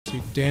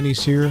See,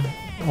 Danny's here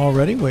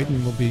already,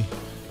 waiting. We'll be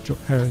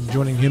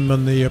joining him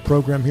on the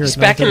program here. He's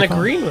at back in the 9:35.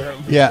 green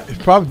room. Yeah, he's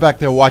probably back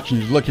there watching,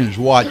 looking at his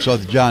watch so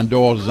that John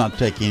Doyle does not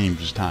take any of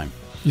his time.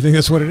 You think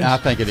that's what it is? I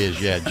think it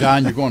is, yeah.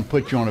 John, you're going to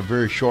put you on a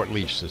very short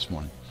leash this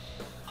morning.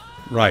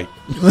 Right.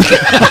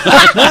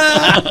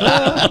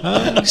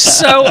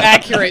 So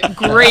accurate.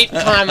 Great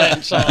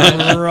comment,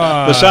 Sean.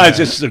 Right. Besides,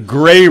 it's the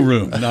gray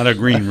room, not a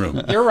green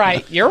room. You're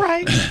right. You're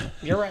right.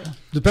 You're right.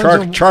 Depends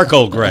on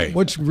Charcoal gray.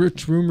 which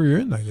room are you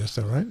in, I guess,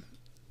 though, right?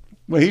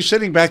 Well, he's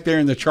sitting back there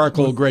in the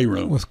charcoal gray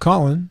room. With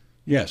Colin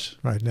Yes.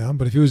 right now.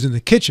 But if he was in the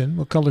kitchen,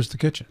 what color's the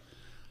kitchen?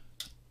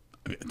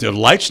 The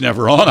light's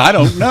never on. I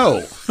don't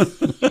know.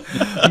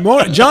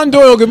 John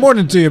Doyle, good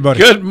morning to you, buddy.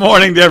 Good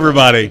morning to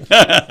everybody.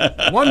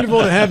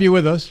 Wonderful to have you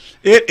with us.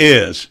 It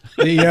is.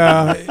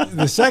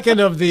 The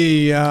second of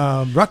the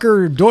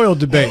Rucker-Doyle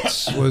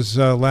debates was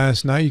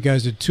last night. You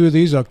guys did two of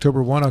these,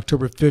 October 1,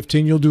 October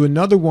 15. You'll do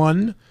another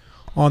one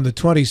on the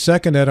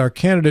 22nd at our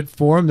candidate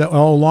forum. That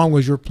all along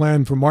was your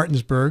plan for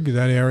Martinsburg,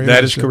 that area.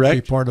 That is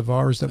correct. Be part of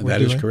ours that we're That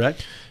doing. is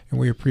correct. And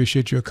we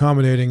appreciate you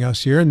accommodating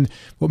us here. And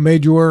what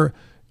made your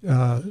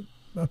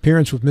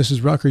appearance with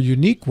Mrs. Rucker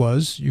unique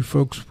was you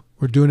folks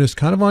were doing this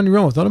kind of on your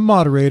own without a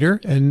moderator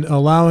and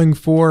allowing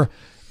for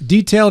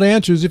detailed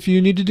answers if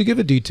you needed to give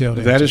a detailed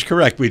answer. That is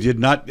correct. We did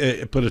not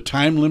put a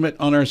time limit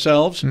on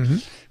ourselves. Mm-hmm.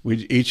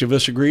 We each of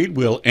us agreed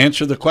we'll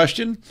answer the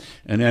question,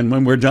 and then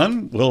when we're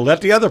done, we'll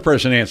let the other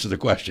person answer the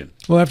question.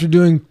 Well, after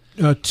doing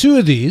two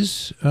of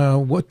these,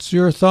 what's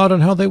your thought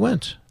on how they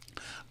went?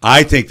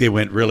 I think they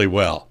went really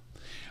well.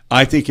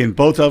 I think in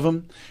both of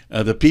them,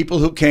 the people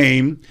who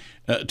came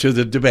to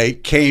the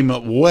debate came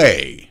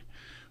away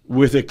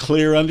with a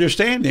clear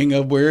understanding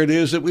of where it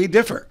is that we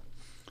differ.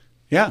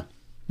 Yeah.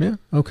 Yeah.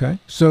 Okay.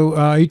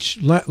 So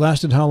each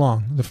lasted how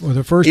long?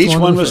 The first Each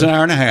one one was an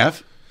hour and a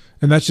half.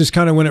 And that's just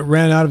kind of when it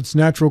ran out of its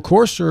natural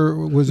course, or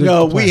was it?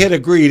 No, planned? we had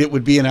agreed it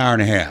would be an hour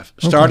and a half.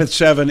 Start Okay. at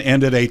 7,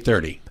 end at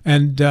 8:30.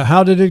 And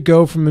how did it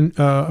go from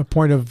a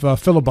point of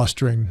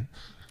filibustering?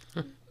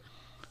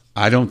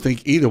 I don't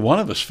think either one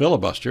of us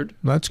filibustered.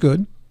 That's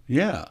good.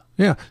 Yeah.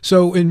 Yeah.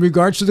 So in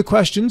regards to the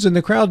questions and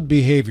the crowd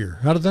behavior,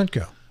 how did that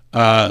go?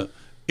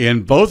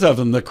 In both of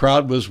them, the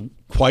crowd was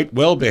quite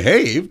well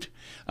behaved.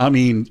 I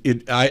mean,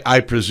 I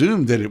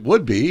presumed that it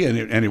would be, and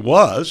it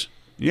was.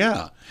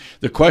 Yeah.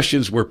 The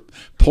questions were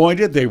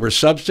pointed. They were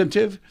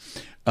substantive.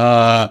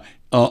 On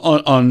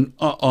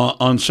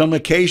some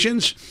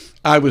occasions,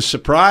 I was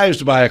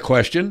surprised by a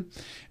question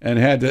and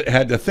had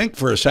to think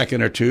for a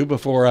second or two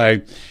before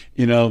I,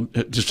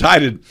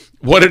 decided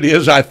what it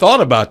is I thought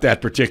about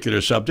that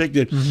particular subject.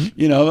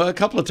 A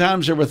couple of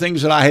times there were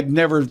things that I had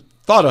never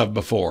thought of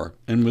before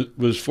and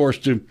was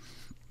forced to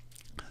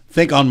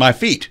think on my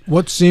feet.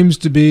 What seems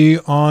to be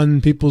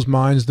on people's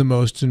minds the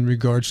most in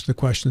regards to the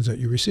questions that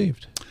you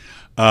received?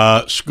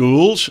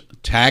 Schools,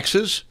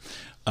 taxes,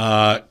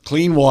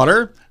 clean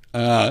water,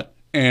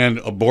 and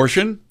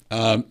abortion,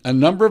 a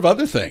number of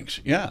other things.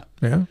 Yeah.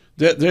 Yeah.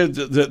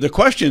 The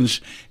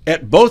questions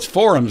at both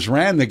forums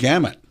ran the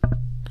gamut.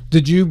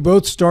 Did you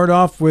both start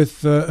off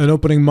with an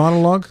opening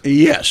monologue?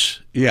 Yes.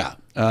 Yeah.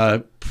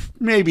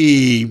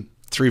 Maybe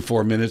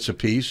 3-4 minutes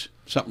apiece,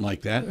 something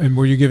like that. And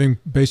were you giving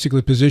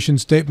basically position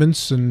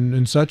statements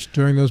and such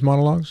during those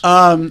monologues?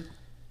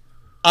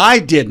 I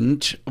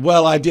didn't.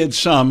 Well, I did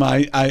some.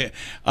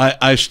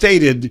 I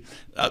stated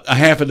a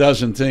half a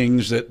dozen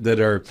things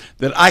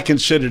that I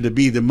consider to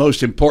be the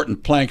most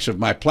important planks of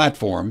my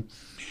platform,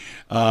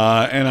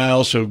 and I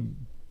also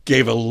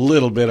gave a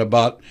little bit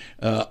about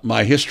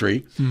my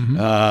history,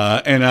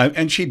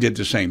 and she did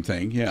the same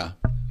thing. Yeah.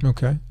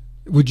 Okay.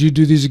 Would you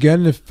do these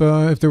again if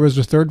there was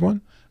a third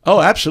one?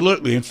 Oh,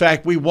 absolutely. In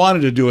fact, we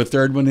wanted to do a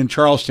third one in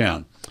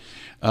Charlestown.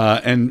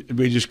 And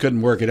we just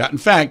couldn't work it out. In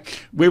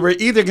fact, we were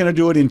either going to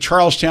do it in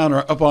Charlestown or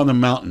up on the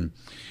mountain.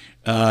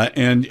 I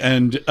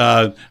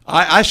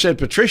said,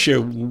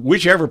 Patricia,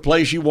 whichever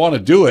place you want to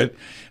do it,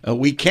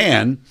 we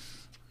can.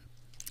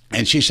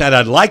 And she said,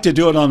 I'd like to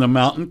do it on the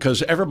mountain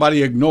because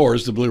everybody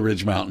ignores the Blue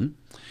Ridge Mountain.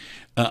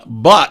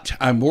 But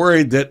I'm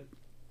worried that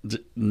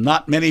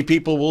not many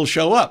people will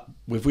show up.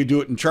 If we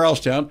do it in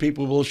Charlestown,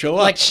 people will show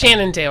up. Like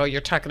Shannondale, you're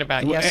talking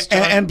about, yes,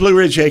 John? And Blue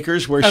Ridge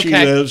Acres, where she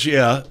Okay. lives,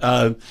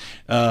 yeah.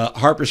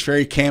 Harper's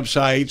Ferry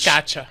campsites.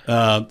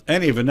 Gotcha.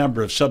 Any of a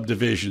number of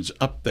subdivisions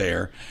up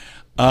there.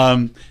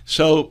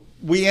 So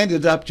we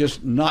ended up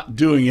just not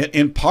doing it,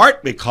 in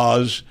part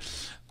because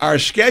our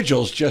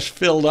schedules just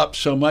filled up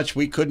so much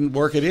we couldn't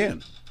work it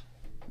in.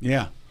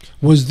 Yeah.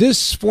 Was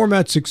this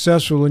format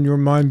successful in your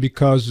mind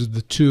because of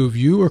the two of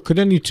you, or could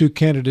any two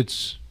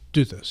candidates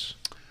do this?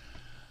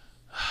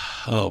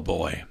 Oh,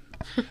 boy.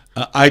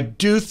 I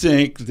do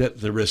think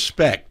that the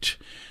respect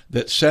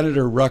that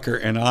Senator Rucker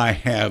and I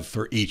have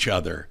for each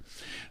other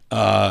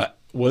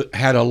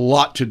had a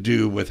lot to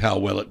do with how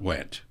well it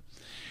went.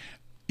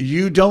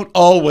 You don't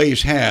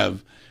always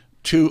have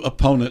two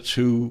opponents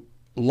who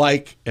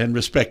like and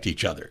respect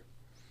each other.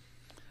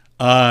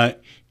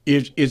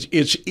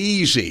 It's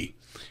easy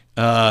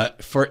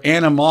for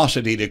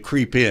animosity to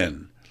creep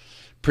in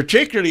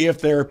particularly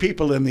if there are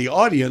people in the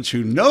audience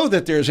who know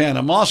that there's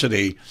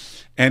animosity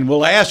and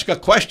will ask a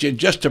question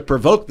just to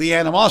provoke the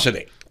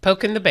animosity.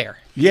 Poking the bear.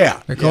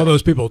 Yeah. They call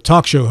those people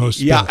talk show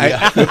hosts.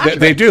 Yeah,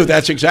 they do.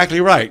 That's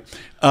exactly right.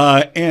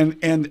 And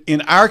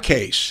in our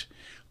case,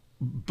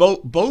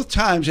 both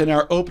times in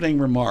our opening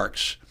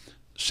remarks,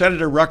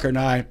 Senator Rucker and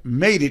I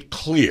made it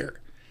clear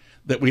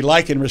that we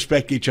like and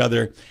respect each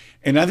other.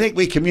 And I think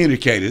we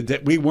communicated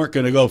that we weren't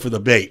going to go for the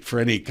bait for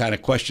any kind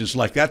of questions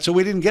like that, so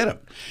we didn't get them.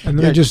 And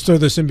let me just throw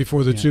this in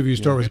before the two of you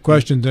start with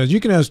questions. You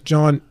can ask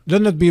John,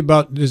 doesn't have to be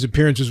about his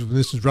appearances with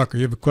Mrs. Rucker.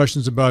 You have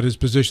questions about his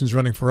positions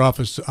running for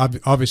office.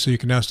 Obviously, you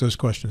can ask those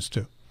questions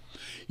too.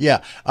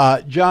 Yeah,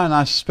 John,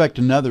 I suspect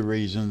another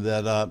reason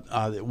that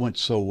it went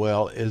so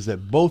well is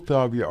that both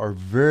of you are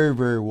very,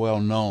 very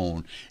well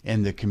known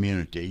in the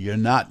community. You're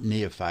not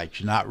neophytes.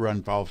 You're not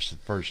running for office the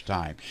first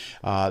time.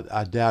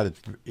 I doubt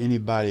if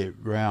anybody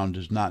around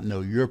does not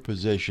know your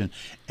position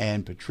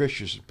and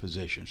Patricia's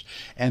positions.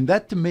 And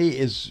that to me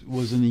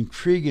was an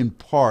intriguing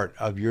part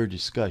of your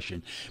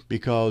discussion,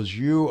 because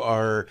you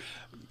are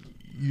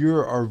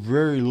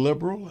very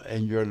liberal,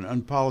 and you're an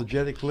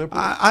unapologetic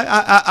liberal.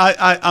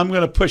 I'm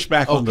going to push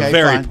back on the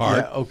very fine. part.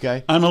 Yeah,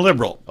 okay. I'm a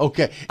liberal.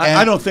 Okay.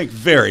 I don't think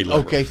very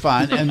liberal. Okay,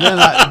 fine. And then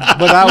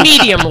I would,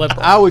 medium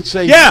liberal. I would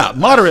say, Yeah,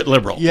 moderate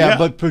liberal. yeah,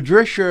 but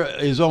Patricia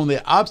is on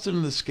the opposite end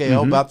of the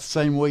scale, about the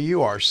same way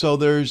you are. So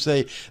there's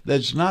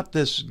not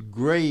this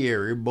gray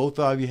area. Both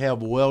of you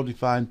have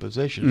well-defined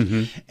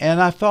positions,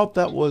 and I thought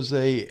that was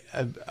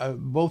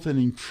both an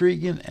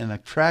intriguing and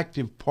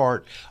attractive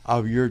part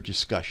of your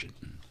discussion.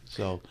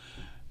 So,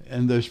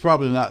 and there's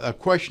probably not a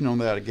question on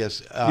that, I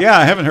guess. Yeah,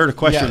 I haven't heard a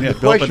question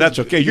yet, Bill, but that's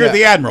okay. You're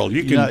the admiral.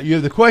 You can. You're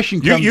the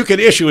question. You can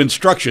issue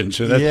instructions.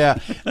 So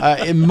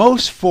that, In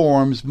most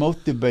forums,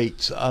 most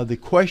debates, the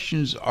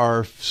questions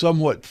are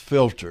somewhat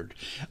filtered.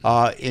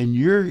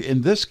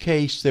 In this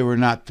case, they were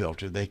not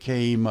filtered. They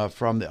came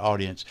from the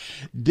audience.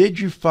 Did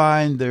you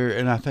find there?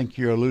 And I think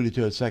you alluded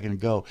to it a second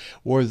ago.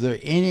 Were there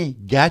any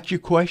gotcha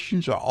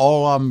questions, or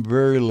all of them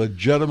very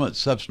legitimate,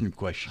 substantive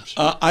questions?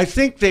 I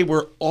think they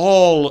were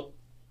all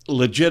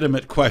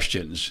legitimate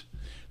questions.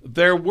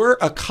 There were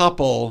a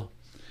couple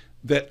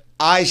that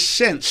I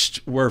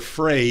sensed were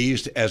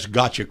phrased as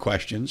gotcha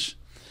questions.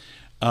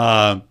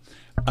 And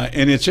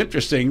it's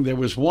interesting. There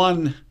was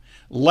one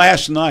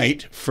last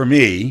night for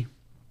me.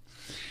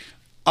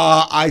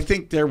 I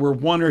think there were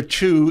one or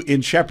two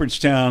in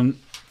Shepherdstown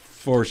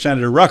for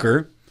Senator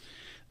Rucker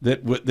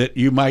that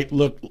you might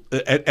look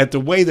at the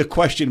way the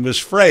question was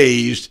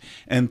phrased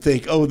and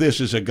think, oh, this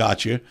is a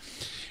gotcha.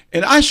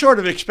 And I sort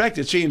of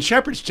expected, see, in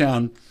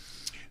Shepherdstown,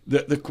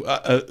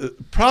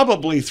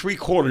 probably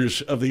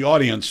 3/4 of the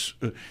audience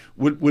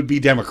would be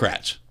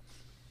Democrats.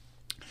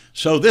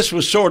 So this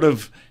was sort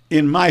of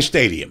in my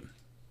stadium,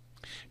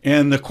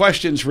 and the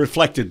questions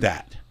reflected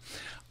that.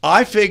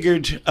 I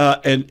figured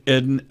at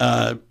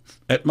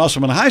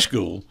Musselman High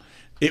School,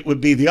 it would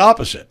be the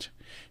opposite.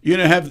 You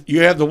have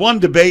the one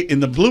debate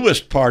in the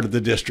bluest part of the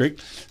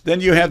district,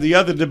 then you have the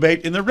other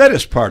debate in the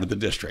reddest part of the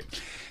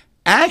district.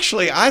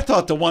 Actually, I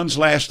thought the ones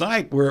last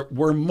night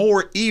were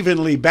more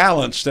evenly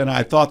balanced than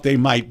I thought they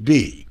might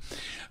be.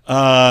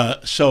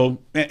 So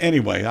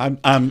anyway,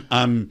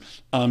 I'm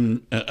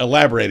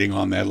elaborating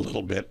on that a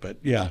little bit, but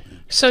yeah.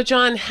 So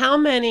John, how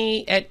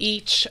many at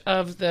each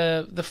of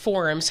the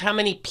forums? How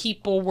many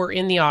people were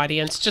in the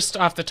audience, just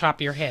off the top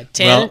of your head?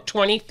 10,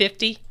 20,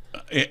 50?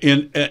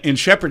 In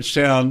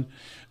Shepherdstown,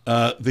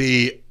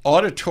 the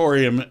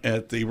auditorium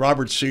at the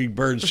Robert C.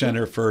 Byrd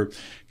Center for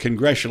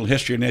Congressional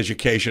History and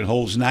Education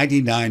holds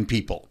 99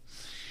 people.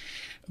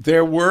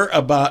 There were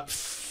about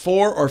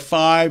 4 or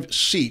 5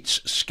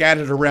 seats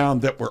scattered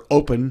around that were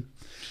open,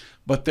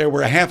 but there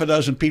were a half a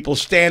dozen people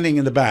standing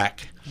in the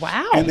back.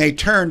 Wow. And they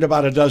turned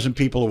about a dozen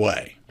people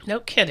away.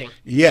 No kidding.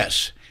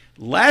 Yes.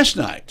 Last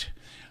night,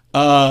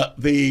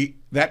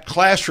 that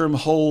classroom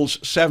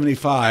holds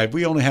 75.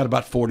 We only had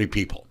about 40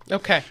 people.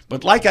 Okay.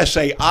 But like I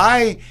say,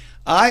 I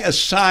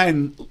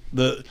assign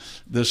the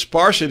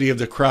sparsity of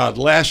the crowd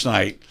last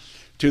night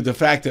to the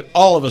fact that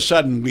all of a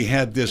sudden we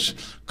had this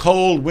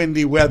cold,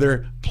 windy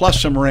weather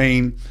plus some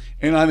rain,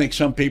 and I think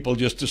some people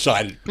just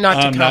decided,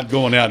 I'm not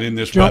going out in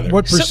this weather.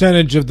 What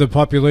percentage of the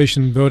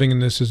population voting in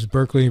this is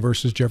Berkeley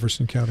versus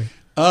Jefferson County?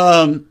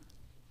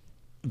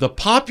 The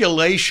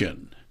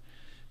population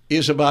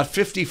is about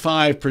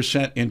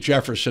 55% in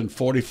Jefferson,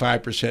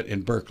 45%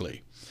 in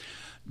Berkeley.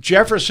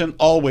 Jefferson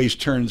always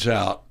turns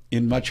out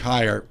in much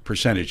higher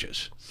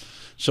percentages.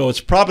 So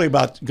it's probably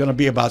going to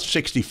be about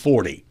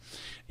 60-40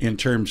 in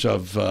terms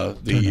of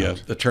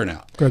the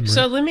turnout. Good,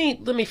 so let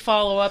me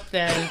follow up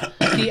then.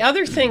 The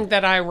other thing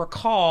that I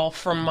recall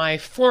from my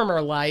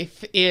former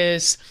life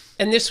is,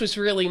 and this was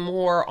really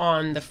more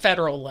on the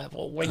federal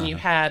level, when you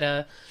had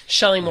a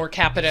Shelley Moore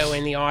Capito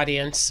in the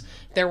audience,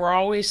 there were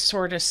always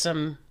sort of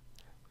some,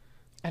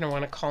 I don't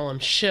want to call them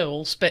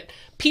shills, but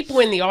people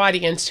in the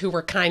audience who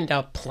were kind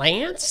of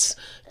plants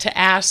to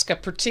ask a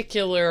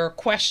particular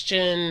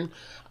question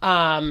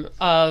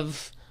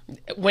of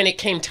when it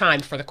came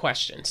time for the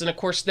questions. And of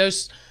course,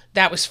 those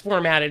that was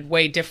formatted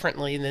way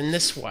differently than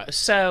this was.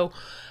 So,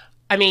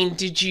 I mean,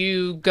 did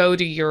you go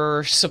to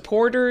your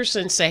supporters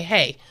and say,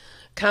 hey,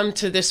 come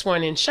to this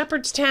one in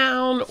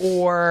Shepherdstown,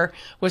 or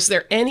was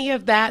there any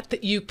of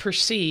that you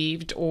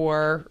perceived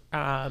or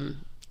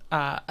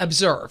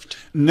observed?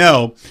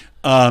 No.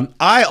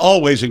 I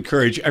always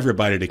encourage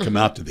everybody to come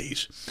out to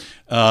these,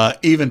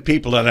 even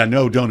people that I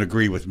know don't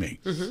agree with me.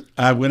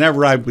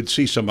 Whenever I would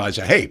see somebody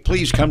say, hey,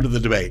 please come to the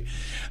debate,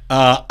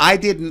 I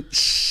didn't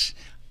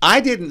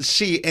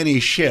see any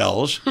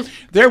shells.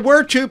 There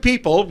were 2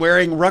 people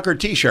wearing Rucker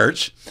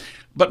T-shirts,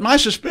 but my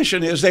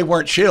suspicion is they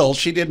weren't shills.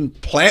 She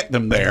didn't plant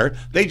them there.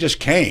 They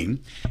just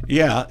came.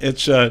 Yeah,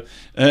 it's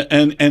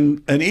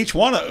and each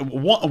one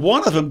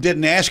of them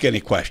didn't ask any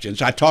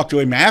questions. I talked to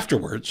him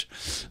afterwards.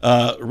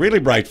 Really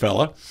bright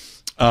fella.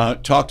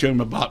 Talked to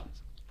him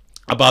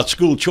about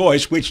school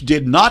choice, which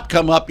did not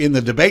come up in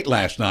the debate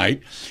last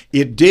night.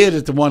 It did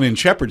at the one in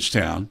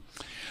Shepherdstown.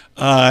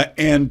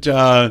 And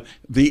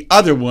the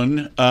other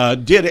one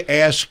did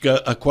ask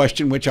a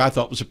question, which I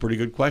thought was a pretty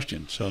good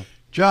question. So,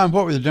 John,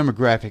 what were the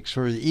demographics?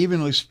 Were they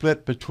evenly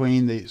split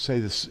between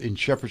in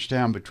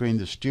Shepherdstown between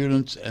the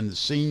students and the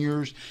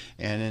seniors,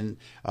 and in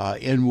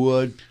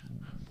Inwood?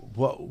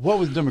 What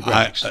was the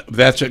demographics?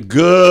 That's a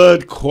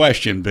good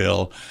question,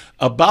 Bill.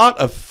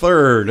 About a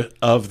third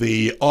of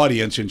the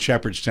audience in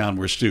Shepherdstown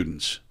were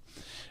students.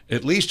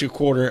 At least a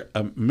quarter,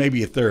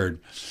 maybe a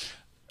third.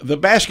 The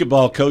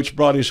basketball coach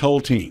brought his whole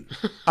team.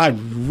 I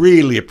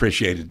really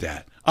appreciated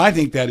that. I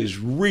think that is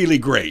really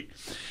great,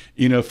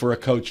 for a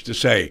coach to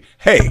say,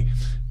 hey,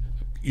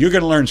 you're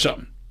going to learn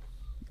something.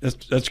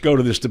 Let's go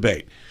to this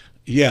debate.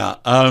 Yeah.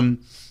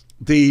 And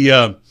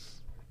there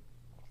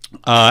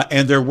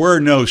were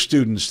no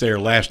students there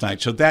last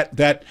night, so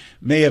that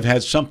may have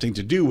had something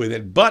to do with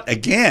it. But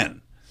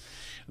again,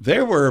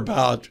 there were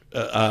about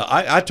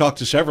I talked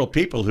to several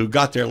people who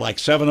got there like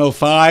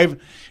 7:05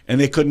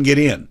 and they couldn't get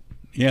in.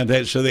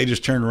 Yeah, so they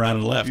just turned around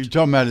and left. You're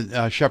talking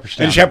about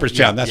Shepherdstown. In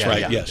Shepherdstown, that's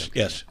right. Yeah.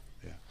 Yes.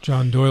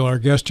 John Doyle, our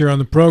guest here on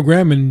the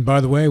program, and by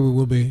the way, we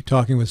will be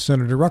talking with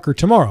Senator Rucker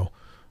tomorrow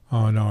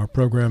on our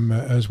program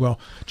as well.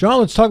 John,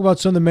 let's talk about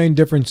some of the main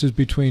differences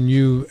between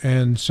you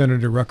and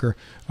Senator Rucker.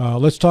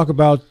 Let's talk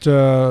about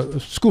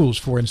schools,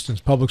 for instance,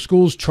 public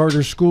schools,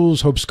 charter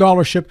schools, Hope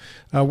Scholarship.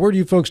 Where do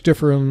you folks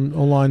differ on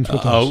lines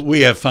with us?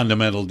 We have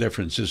fundamental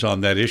differences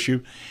on that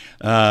issue.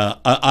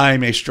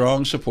 I'm a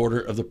strong supporter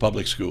of the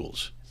public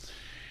schools.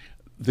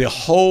 The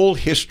whole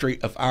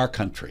history of our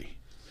country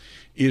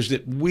is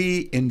that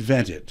we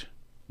invented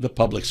the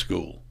public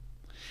school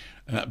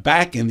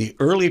back in the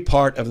early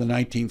part of the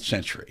 19th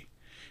century.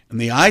 And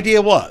the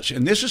idea was,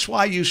 and this is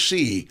why you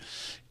see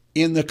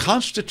in the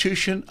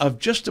Constitution of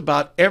just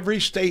about every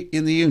state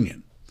in the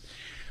Union,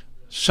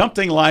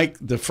 something like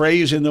the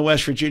phrase in the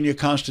West Virginia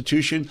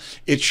Constitution,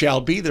 it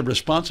shall be the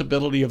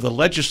responsibility of the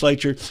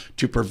legislature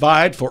to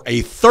provide for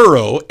a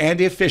thorough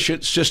and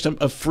efficient system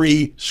of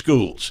free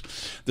schools.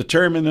 The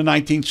term in the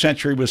 19th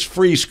century was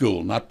free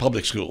school, not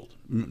public school.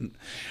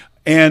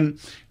 And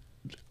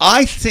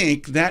I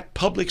think that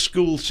public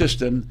school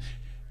system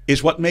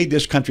is what made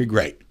this country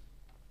great.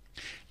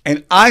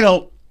 And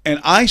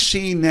I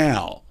see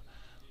now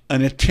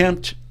an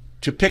attempt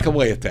to pick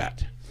away at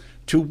that,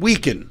 to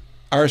weaken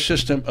our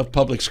system of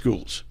public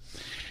schools.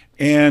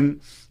 And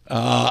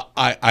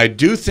I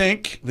do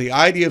think the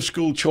idea of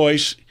school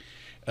choice,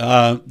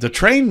 the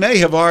train may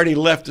have already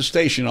left the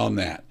station on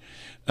that.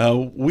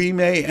 We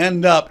may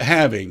end up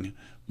having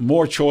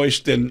more choice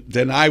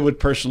than I would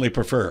personally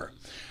prefer.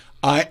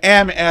 I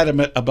am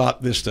adamant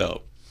about this,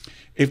 though.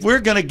 If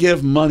we're going to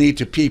give money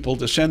to people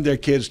to send their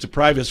kids to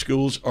private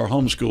schools or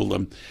homeschool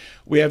them,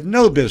 we have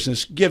no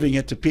business giving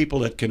it to people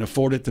that can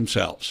afford it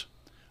themselves.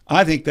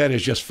 I think that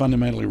is just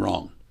fundamentally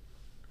wrong.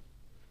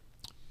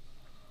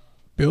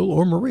 Bill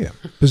or Maria?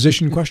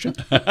 Position question?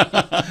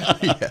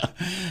 Yeah.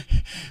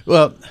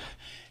 Well,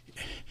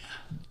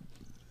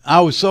 I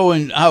was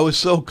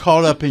so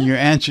caught up in your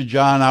answer,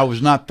 John. I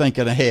was not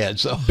thinking ahead.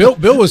 So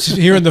Bill was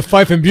here in the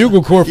Fife and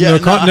Bugle Corps from the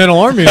Continental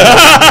Army.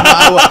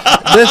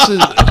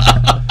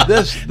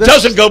 This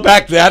doesn't go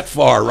back that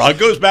far, Ron. It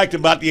goes back to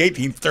about the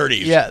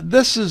 1830s. Yeah,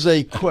 this is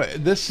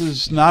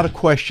not a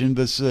question.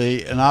 This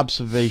is an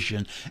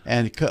observation,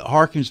 and it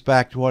harkens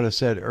back to what I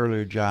said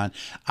earlier, John.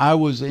 I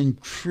was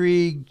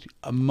intrigued,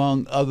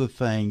 among other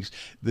things,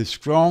 the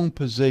strong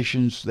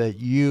positions that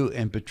you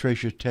and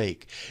Patricia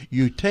take.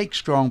 You take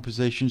strong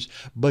positions,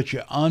 but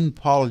you're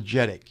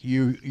unapologetic.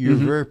 You're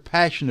very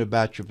passionate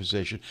about your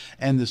position,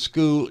 and the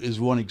school is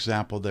one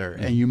example there.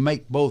 And you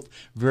make both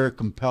very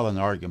compelling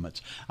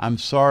arguments. I'm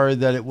sorry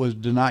that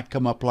it did not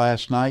come up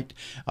last night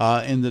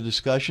in the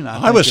discussion.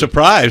 I was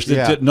surprised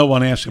that no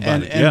one asked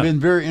about it. And been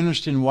very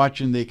interested in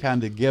watching the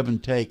kind of give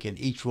and take in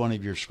each one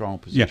of your strong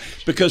positions.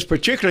 Yeah, because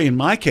particularly in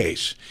my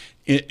case,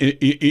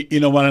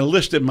 when I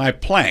listed my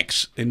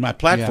planks in my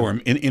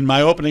platform, in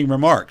my opening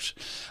remarks,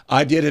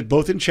 I did it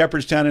both in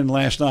Shepherdstown and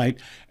last night,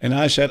 and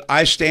I said,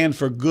 I stand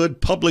for good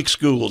public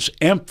schools,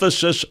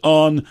 emphasis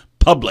on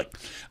public.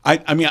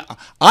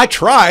 I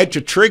tried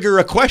to trigger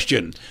a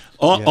question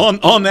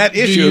on that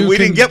issue. We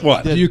didn't get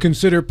one. Do you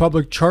consider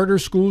public charter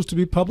schools to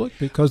be public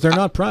because they're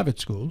not private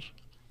schools?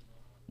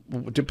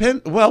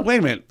 Well, wait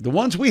a minute. The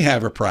ones we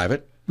have are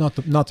private.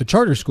 Not the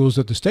charter schools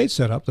that the state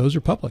set up. Those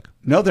are public.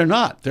 No, they're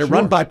not. They're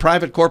run by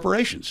private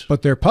corporations.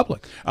 But they're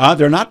public.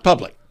 They're not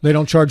public. They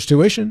don't charge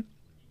tuition.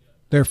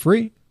 They're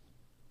free.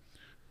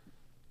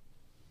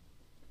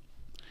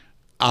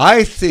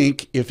 I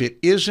think if it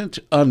isn't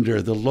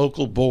under the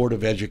local board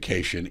of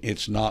education,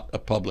 it's not a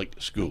public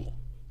school.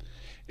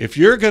 If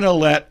you're going to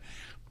let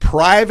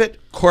private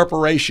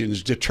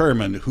corporations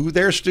determine who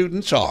their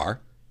students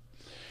are,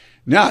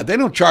 now they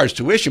don't charge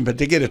tuition, but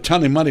they get a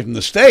ton of money from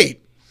the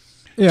state.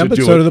 Yeah, but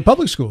so do the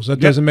public schools. That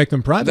doesn't make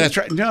them private. That's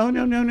right.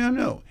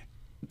 No.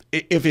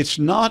 If it's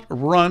not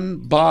run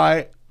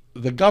by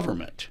the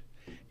government,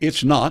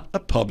 it's not a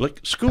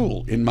public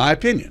school, in my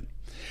opinion.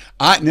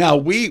 When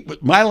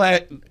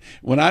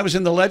I was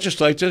in the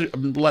legislature,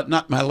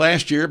 not my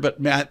last year, but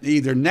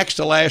either next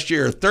to last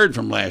year or third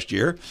from last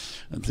year,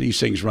 these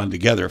things run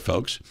together,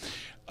 folks.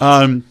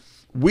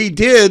 We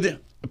did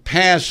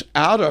pass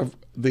out of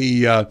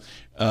the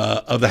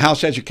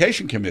House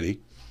Education Committee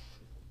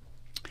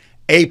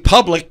a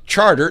public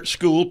charter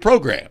school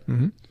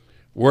program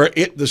where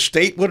the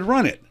state would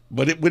run it,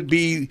 but it would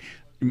be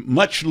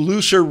much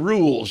looser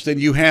rules than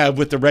you have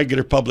with the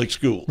regular public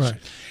schools. Right.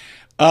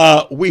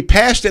 We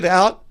passed it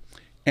out,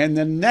 and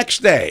the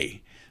next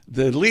day,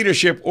 the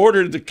leadership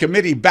ordered the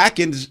committee back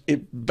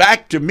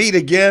to meet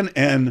again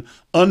and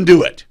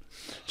undo it.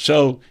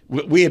 So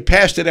we had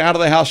passed it out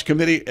of the House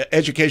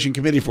Education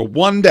Committee for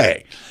one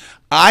day.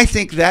 I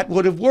think that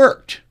would have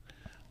worked.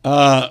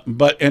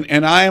 But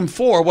I am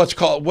for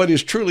what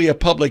is truly a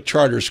public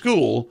charter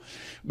school,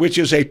 which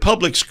is a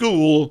public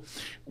school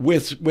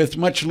with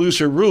much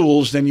looser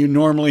rules than you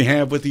normally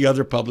have with the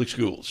other public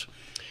schools.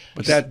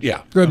 But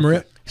Good,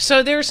 Maria.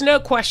 So there's no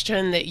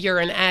question that you're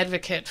an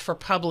advocate for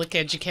public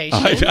education.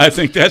 I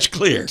think that's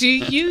clear. Do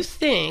you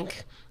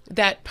think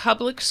that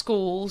public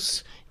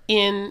schools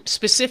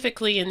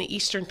specifically in the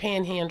Eastern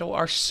Panhandle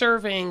are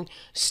serving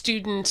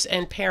students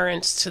and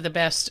parents to the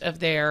best of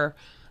their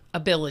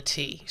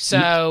ability?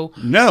 So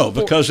no,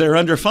 because they're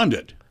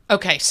underfunded.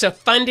 Okay, so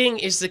funding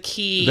is the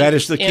key. That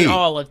is the key in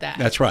all of that.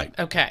 That's right.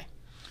 Okay.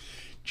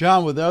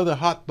 John, were the other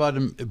hot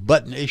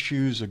button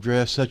issues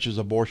addressed, such as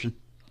abortion?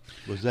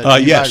 Was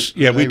that yes,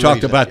 we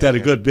talked about that a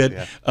good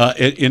bit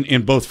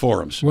in both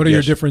forums. What are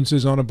your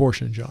differences on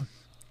abortion, John?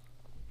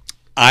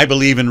 I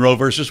believe in Roe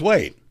versus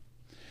Wade.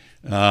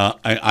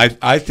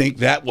 I think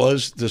that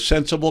was the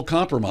sensible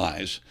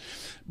compromise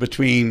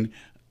between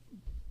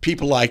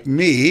people like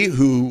me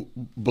who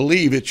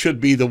believe it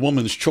should be the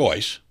woman's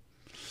choice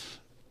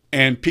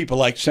and people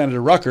like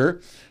Senator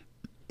Rucker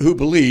who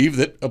believe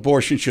that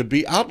abortion should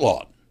be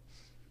outlawed.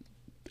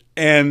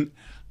 And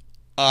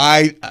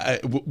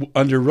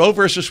under Roe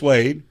versus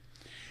Wade,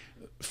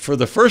 for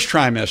the first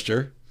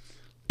trimester,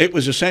 it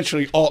was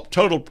essentially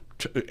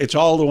it's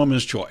all the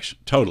woman's choice,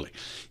 totally.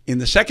 In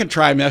the second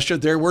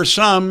trimester, there were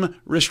some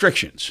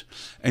restrictions.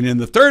 And in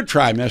the third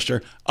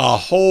trimester, a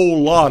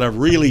whole lot of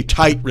really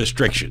tight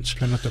restrictions.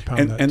 Try not to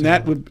pound and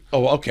that would,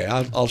 okay,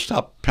 I'll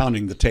stop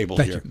pounding the table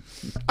Thank here.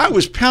 you. I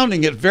was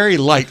pounding it very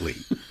lightly.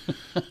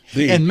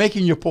 And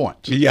making your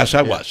point. Yes,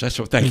 I was. That's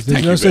what. Thank you.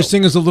 There's no such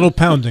thing as a little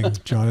pounding,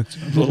 John.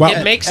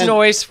 It makes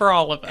noise for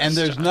all of us. And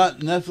there's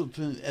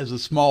nothing as a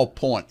small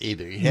point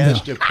either. He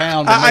has to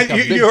pound and make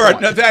a big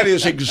point. That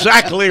is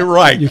exactly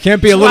right. You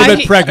can't be a little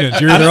bit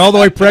pregnant. You're either all the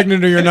way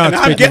pregnant or you're not.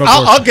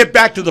 I'll get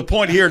back to the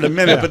point here in a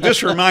minute, but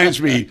this reminds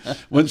me,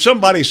 when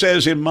somebody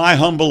says, in my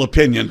humble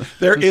opinion,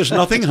 there is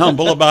nothing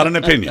humble about an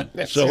opinion.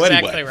 That's so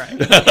exactly anyway.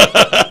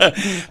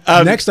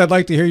 right. Next, I'd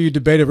like to hear you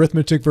debate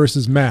arithmetic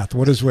versus math.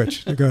 What is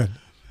which? Go ahead.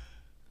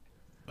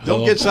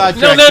 Don't get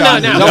sidetracked. No.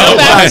 John. Go Don't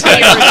back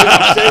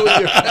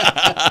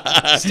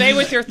get Stay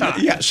with your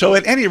thought. Yeah. So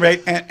at any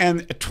rate,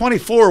 and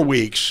 24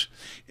 weeks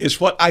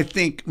is what I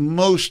think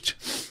most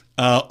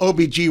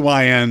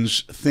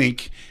OBGYNs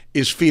think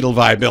is fetal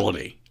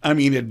viability. I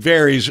mean, it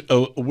varies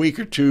a week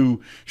or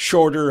two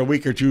shorter, a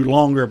week or two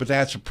longer, but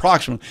that's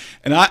approximate.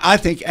 And I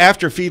think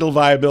after fetal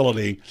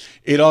viability,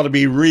 it ought to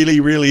be really,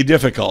 really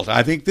difficult.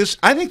 I think that's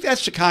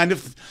the kind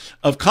of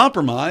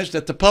compromise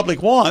that the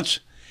public wants.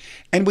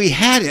 And we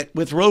had it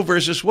with Roe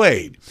versus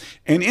Wade.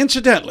 And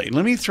incidentally,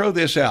 let me throw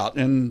this out,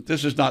 and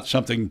this is not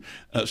something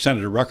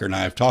Senator Rucker and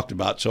I have talked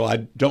about, so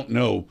I don't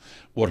know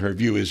what her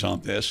view is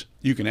on this.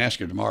 You can ask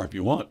her tomorrow if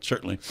you want,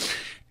 certainly.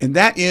 And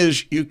that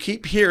is, you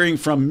keep hearing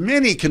from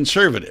many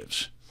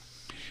conservatives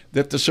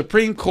that the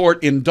Supreme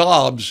Court in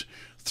Dobbs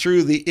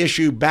threw the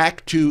issue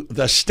back to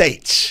the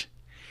states.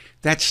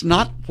 That's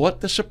not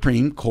what the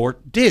Supreme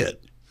Court did.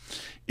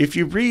 If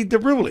you read the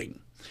ruling,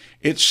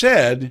 it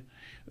said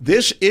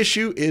this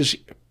issue is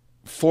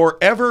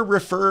forever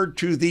referred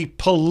to the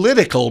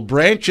political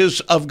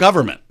branches of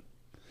government,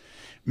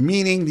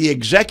 meaning the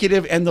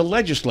executive and the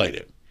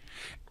legislative,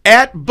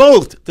 at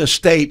both the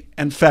state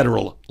and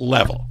federal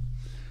level.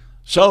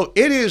 So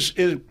it is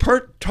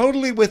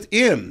totally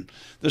within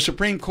the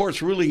Supreme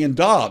Court's ruling in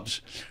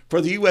Dobbs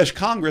for the U.S.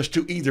 Congress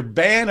to either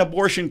ban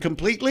abortion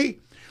completely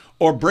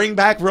or bring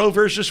back Roe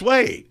versus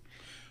Wade.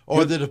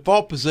 Or the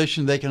default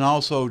position, they can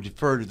also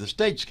defer to the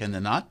states, can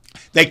they not?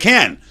 They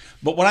can.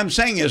 But what I'm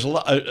saying is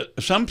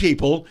some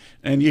people,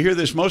 and you hear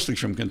this mostly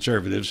from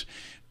conservatives,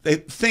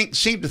 they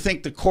seem to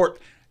think the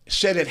court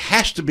said it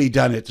has to be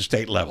done at the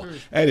state level.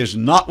 That is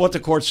not what the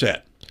court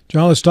said.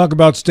 John, let's talk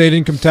about state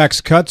income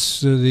tax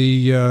cuts.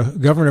 The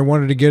governor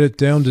wanted to get it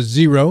down to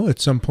 0 at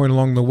some point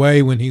along the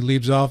way. When he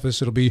leaves office,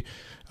 it'll be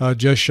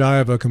just shy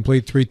of a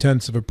complete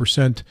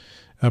 0.3%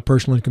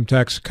 personal income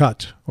tax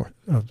cut, or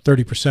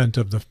 30%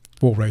 of the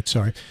full rate,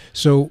 sorry.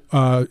 So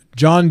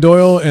John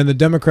Doyle and the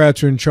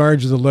Democrats are in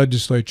charge of the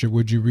legislature.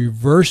 Would you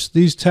reverse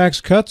these tax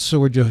cuts,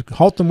 or would you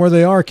halt them where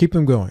they are, keep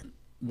them going?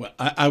 Well,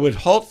 I would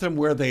halt them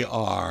where they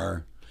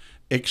are,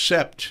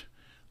 except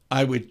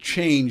I would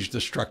change the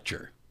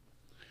structure.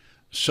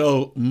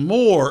 So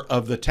more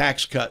of the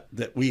tax cut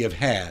that we have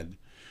had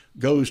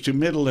goes to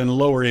middle and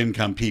lower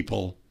income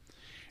people,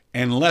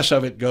 and less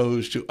of it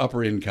goes to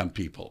upper income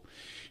people.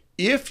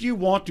 If you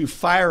want to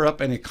fire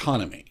up an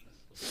economy,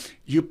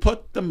 you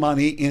put the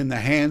money in the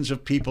hands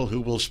of people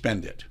who will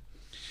spend it.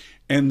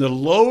 And the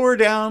lower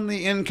down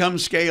the income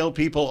scale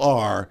people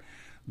are,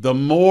 the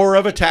more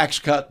of a tax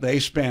cut they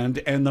spend,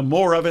 and the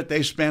more of it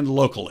they spend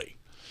locally.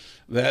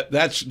 There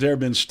have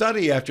been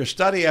study after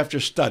study after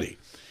study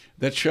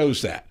that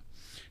shows that.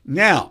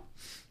 Now,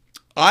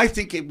 I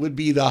think it would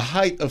be the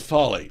height of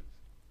folly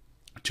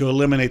to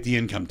eliminate the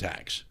income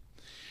tax.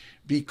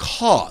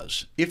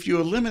 Because if you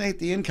eliminate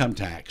the income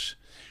tax,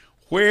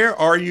 where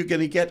are you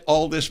going to get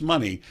all this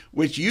money,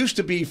 which used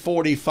to be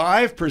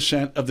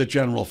 45% of the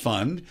general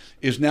fund,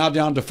 is now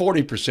down to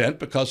 40%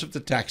 because of the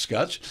tax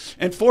cuts,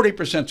 and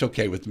 40% is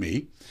okay with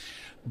me.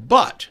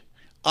 But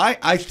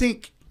I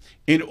think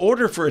in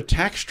order for a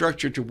tax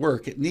structure to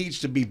work, it needs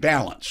to be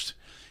balanced.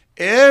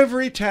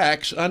 Every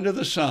tax under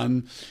the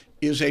sun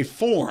is a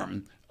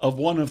form of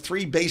one of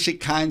 3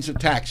 basic kinds of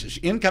taxes: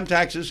 income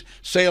taxes,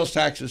 sales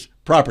taxes,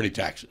 property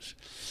taxes.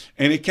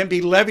 And it can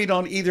be levied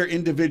on either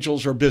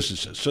individuals or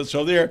businesses.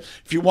 So there,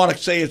 if you want to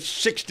say it's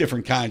 6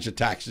 different kinds of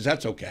taxes,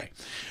 that's okay.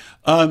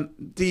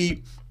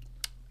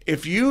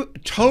 If you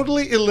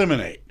totally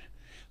eliminate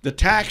the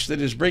tax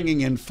that is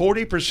bringing in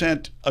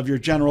 40% of your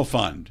general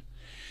fund,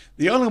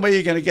 the only way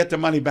you're going to get the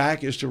money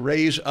back is to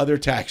raise other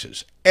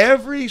taxes.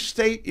 Every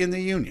state in the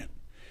union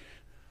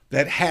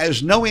that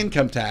has no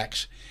income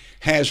tax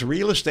has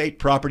real estate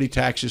property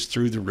taxes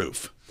through the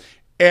roof.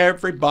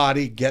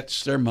 Everybody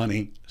gets their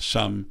money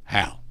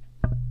somehow.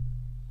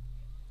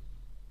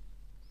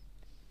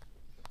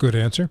 Good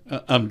answer.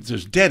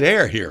 There's dead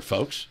air here,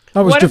 folks.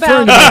 I was What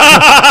deferring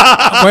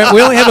about- to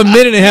we only have a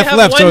minute and a half have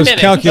left, so I 1 was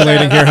minute.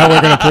 calculating here how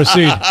we're going to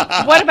proceed.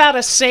 What about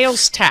a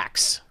sales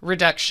tax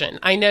reduction?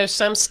 I know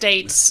some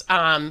states,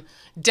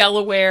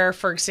 Delaware,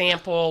 for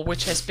example,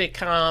 which has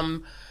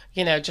become,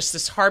 just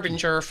this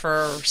harbinger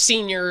for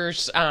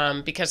seniors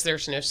because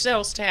there's no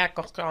sales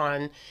tax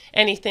on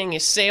anything.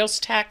 Is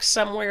sales tax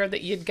somewhere that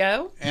you'd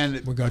go?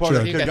 And We got part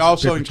of you. it could You got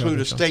also paper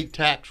include a trail. state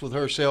tax with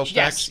her sales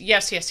Yes,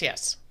 tax.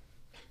 yes.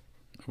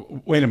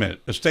 Wait a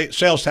minute. A state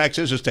sales tax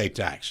is a state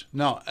tax.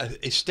 No,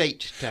 a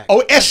state tax.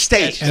 Oh,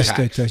 estate tax.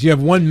 Estate tax. You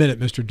have 1 minute,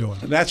 Mr. Doyle.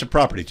 That's a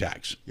property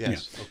tax.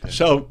 Yes, Yeah. okay.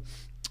 So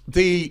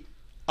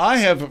I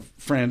have a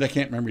friend, I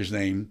can't remember his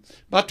name,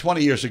 about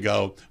 20 years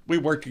ago. We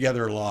worked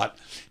together a lot.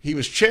 He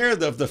was chair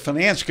of the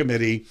finance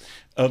committee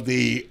of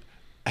the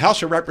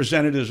House of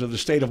Representatives of the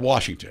state of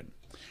Washington.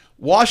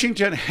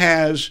 Washington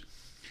has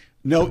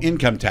no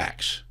income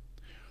tax.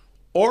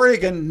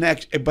 Oregon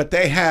next, but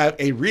they have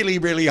a really,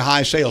 really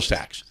high sales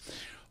tax.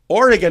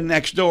 Oregon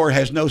next door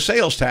has no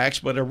sales tax,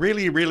 but a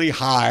really, really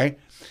high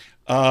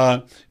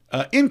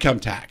income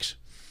tax.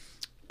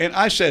 And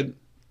I said,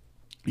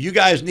 you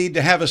guys need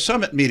to have a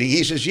summit meeting.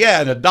 He says,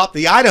 yeah, and adopt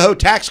the Idaho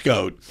tax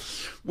code,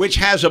 which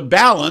has a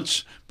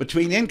balance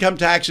between income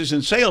taxes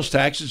and sales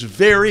taxes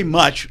very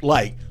much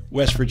like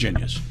West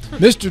Virginia's.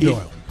 Mr.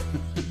 Doyle,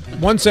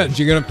 1 sentence.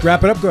 You're going to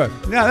wrap it up? Good.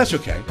 No, that's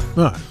okay.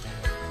 All right.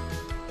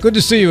 Good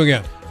to see you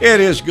again. It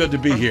is good to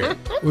be here.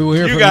 We will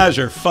hear You from guys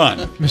are fun.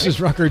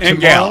 Mrs. Rucker And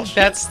tomorrow. gals.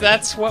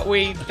 That's what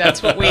we And,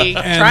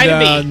 try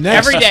to be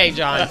next- every day,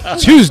 John.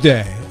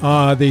 Tuesday,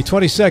 the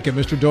 22nd,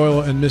 Mr.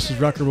 Doyle and Mrs.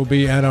 Rucker will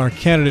be at our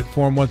candidate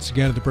forum once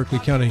again at the Berkeley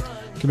County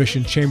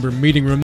Commission Chamber Meeting Room.